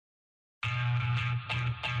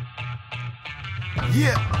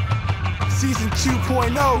Yeah, season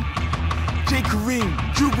 2.0. J.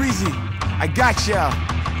 Kareem, Drew Breezy, I got y'all.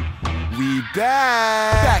 We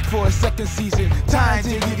back for a second season. Time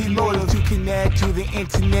to give you motive to connect to the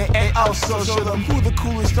internet and also show them who the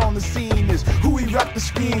coolest on the scene is, who we rock the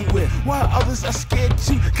screen with, while others are scared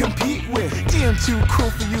to compete with. DM too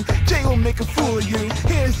cool for you, Jay will make a fool of you.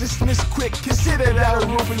 Here's dismissed quick, consider that a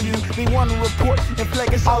rule for you. They want to report and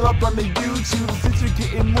flag us all up on the YouTube, since you're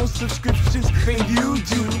getting more subscriptions than you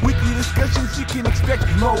do. Weekly discussions, you can expect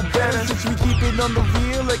no better, since we keep it on the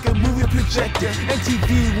real like a movie projector.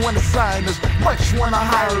 MTV wanna sign us, much wanna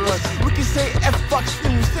hire us. We can say F Fox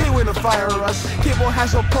News, they wanna fire us. Cable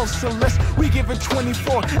has no pulse unless we give it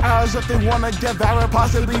 24 hours if they wanna devour,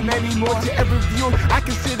 possibly many more. To every viewer, I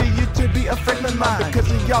consider you to be a friend of mine,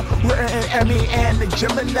 because of y'all, we're an Emmy and a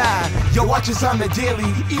Gemini. Yo, watch us on the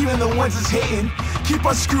daily, even the ones that's hating. Keep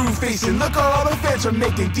us screw facing, look at all the fans are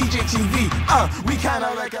making. DJ TV, we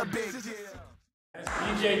kinda like a big deal.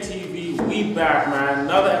 DJ TV, we back, man.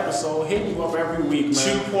 Another episode, hitting you up every week,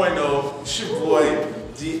 man. 2.0, it's your boy,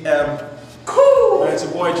 DM. Cool! Man, it's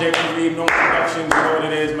your boy, J. Kareem, no productions, you know what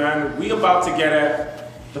it is, man. We about to get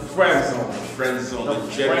at the friend zone. The friend zone, the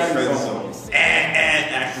friend zone.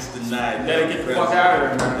 And access denied. You gotta get the fuck out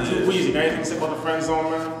of there, man. Too Weezy, anything to say about the friend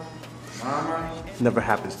zone, man? Nah, man. Never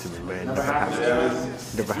happens to me, man. Never happens to me.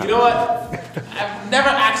 Never happens. You know what? I've never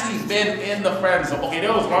actually been in the friend zone. Okay,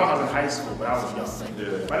 there was one I was in high school, but I was young.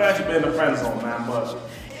 Yeah. But I've actually been in the friend zone, man. But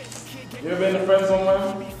you ever been in the friend zone,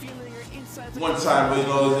 man? One time, but you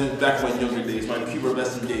know, back when younger days, my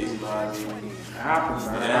pubescent days, you know what I mean? It happens,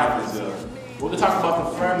 man. It happens, yeah. We're gonna talk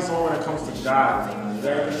about the friend zone when it comes to guys, man. You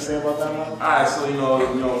got anything to say about that, man? Alright, so you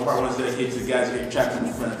know, part 1 is dedicated to the guys who get trapped in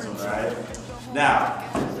the friend zone, alright? Now,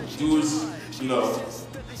 dudes, you know,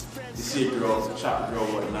 you see a girl, chop a girl,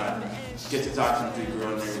 whatnot, get to talk to the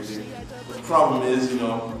girl and everything. The problem is, you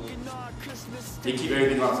know, they keep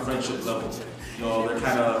everything on the friendship level. You know, they're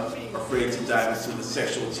kind of afraid to dive into the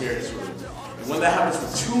sexual territory. And when that happens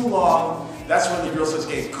for too long, that's when the girl starts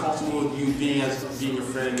getting comfortable with you being your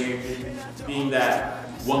friend and everything, being that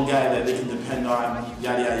one guy that they can depend on,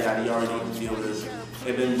 yada yada yada, you already know what the deal is.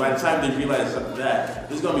 And then by the time they realize that,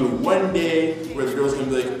 there's gonna be one day where the girl's gonna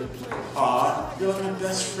be like, aw, you're like my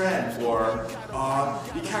best friend, or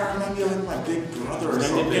you kind of remind me of like my big brother or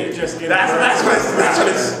something. That's when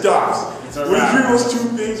it stops. When you hear those two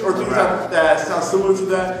things or things that sound similar to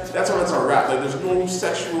that, that's when it's a wrap. Like there's no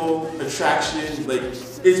sexual attraction. Like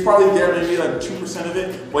it's probably there, maybe like 2% of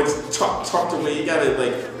it, but it's tucked away. You gotta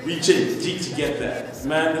like reach in deep to get that.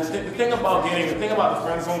 Man, the thing about the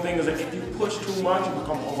friend zone thing is that if you push too much, you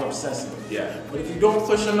become over obsessive. Yeah. But if you don't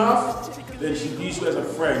push enough, then she views you as a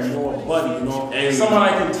friend, you know, a buddy, you know, someone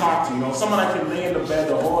I can talk to, you know, someone I can lay in the bed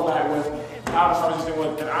the whole night with, and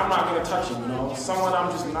I'm not gonna touch him, you know, someone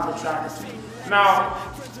I'm just not attracted to. Now,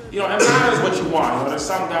 you know, it matters what you want. You know, there's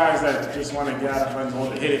some guys that just want to get out of friend zone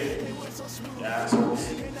to hit it. Yeah, assholes.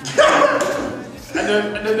 and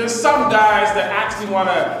then there's some guys that actually want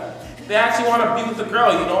to be with the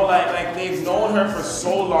girl, you know, like they've known her for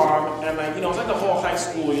so long, and like, you know, it's like the whole high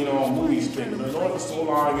school, you know, movies thing. They've known her for so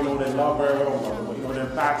long, you know, they love her, they don't love her, but, you know, they're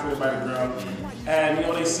infatuated by the girl, and you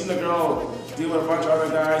know, they've seen the girl deal with a bunch of other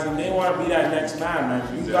guys, and they want to be that next man,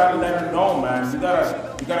 man. You gotta let her know, man. You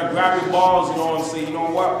gotta grab your balls, you know, and say, you know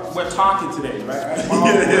what, we're talking today, right?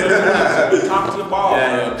 Talk to your balls.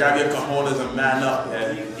 Yeah, grab your cojones and man up.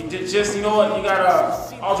 Yeah. Just, you know what, you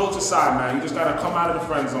gotta, all jokes aside, man, you just gotta come out of the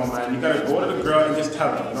friend zone, man. You gotta go to the girl and just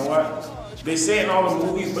tell her, you know what? They say it in all the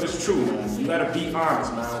movies, but it's true, man. You gotta be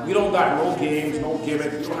honest, man. We don't got no games, no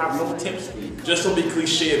gimmicks, we don't have no tips for you. Just don't be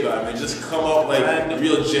cliche about it, man. Just come out like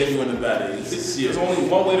real genuine about it. There's only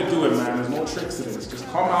one way to do it, man. There's no tricks to this. Just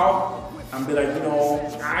come out and be like, you know,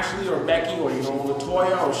 Ashley or Becky or, you know,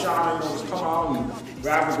 Latoya or Shauna, you know, just come out and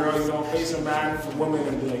grab a girl, you know, face a man for women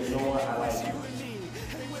and be like, you know what, I like you.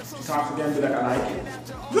 Talk to them, be like, I like it.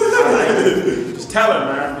 I like it. Just tell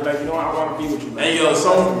her, man. Be like, you know what, I want to be with you, man. And yo,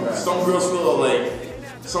 some girls feel like,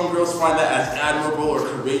 some girls find that as admirable or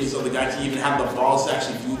courageous of the guy to even have the balls to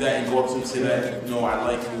actually do that and go up to him and say that, you know, I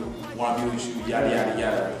like you, want to be with you, yada, yada,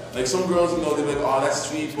 yada. Like some girls, you know, they're like, oh, that's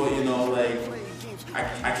sweet, but you know, like,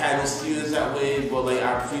 I kind of see this that way, but like,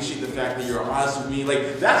 I appreciate the fact that you're honest with me.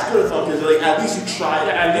 Like, that's good enough, because like, at least you tried.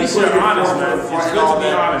 Yeah, at least you're honest, man. It's good to be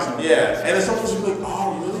honest, man. Yeah, and then some girls will be like,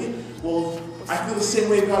 oh, really? Well, I feel the same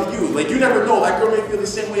way about you. Like, you never know. That girl may feel the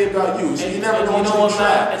same way about you. So you never know until you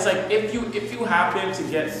try. It's like, if you happen to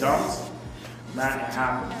get dumped, man, it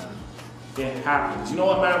happens. it happens. You know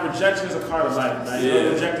what, man? Rejection is a part of life, man. Yeah.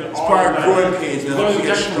 You're rejected all part your of life. growing pains, man. You're gonna get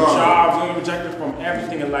rejected from stronger. jobs. You're gonna get rejected from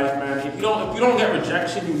everything in life, man. If you don't get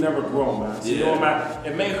rejection, you never grow, man. So you know what, man?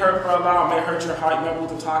 It may hurt for a while, it may hurt your heart. You never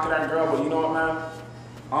able to talk to that girl, but you know what, man?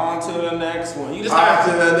 On to the next one. You just gotta,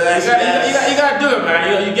 you gotta do it,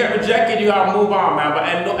 man. You get rejected, you gotta move on, man.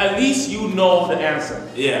 But at least you know the answer.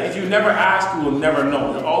 Yeah. If you never ask, you will never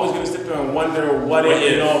know. You're always gonna sit there and wonder what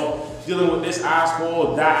if, you know, dealing with this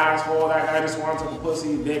asshole, that guy just wants a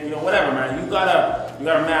pussy, dick, you know, whatever, man. You gotta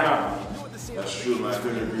man up. That's true, man. I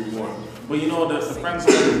couldn't agree more. But you know, the friend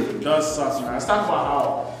zone does suck, man. Let's talk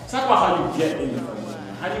about how you get in the friend zone,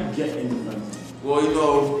 man. How do you get in the friend zone? Well, you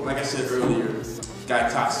know, like I said earlier, guy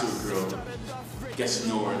talks to a girl, gets to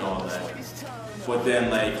know her and all that. But then,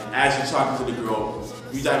 like, as you're talking to the girl,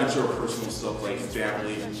 you dive into her personal stuff, like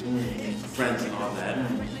family, friends, and all that.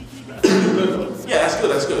 Yeah,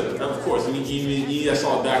 that's good. Of course, you need that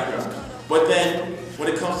solid background. But then, when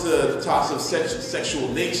it comes to talks of sexual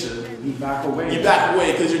nature, you back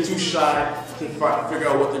away because you're too shy to figure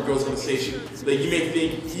out what the girl's gonna say.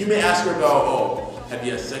 You may ask her about, oh, have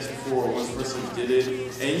you had sex before, or when's the first time you did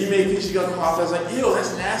it? And you may think she's gonna come off as like, ew,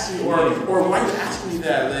 that's nasty, or why are you asking me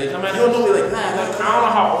that? Like, you don't know me like that. I don't know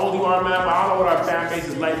how old you are, man, but I don't know what our fan base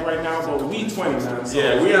is like right now, but we 20, man. So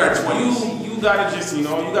yeah, we in our 20s. You gotta just, you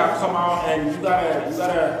know, you gotta come out and you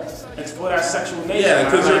gotta explore that sexual nature. Yeah,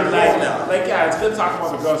 because you're grown now. Like, yeah, it's good talking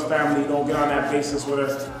about the girl's family, you know, get on that basis with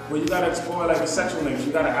her, but you gotta explore like the sexual nature.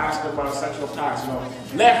 You gotta ask her about sexual past, you know.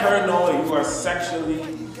 Let her know that you are sexually,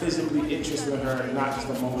 physically interested in her, not just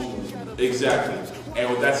emotionally. Exactly.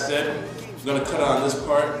 And with that said, we're gonna cut on this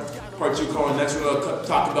part. Part 2 coming next. We're gonna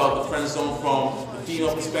talk about the friend zone from the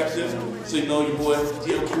female perspective. So you know your boy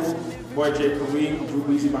DL Cool, boy Jay Kareem, Drew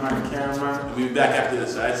Weezy behind the camera. And we'll be back after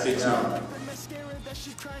this. Alright, stay tuned.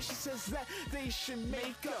 She says that they should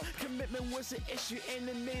make up. Commitment was an issue and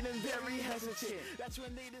it made them very hesitant. That's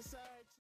when they decide.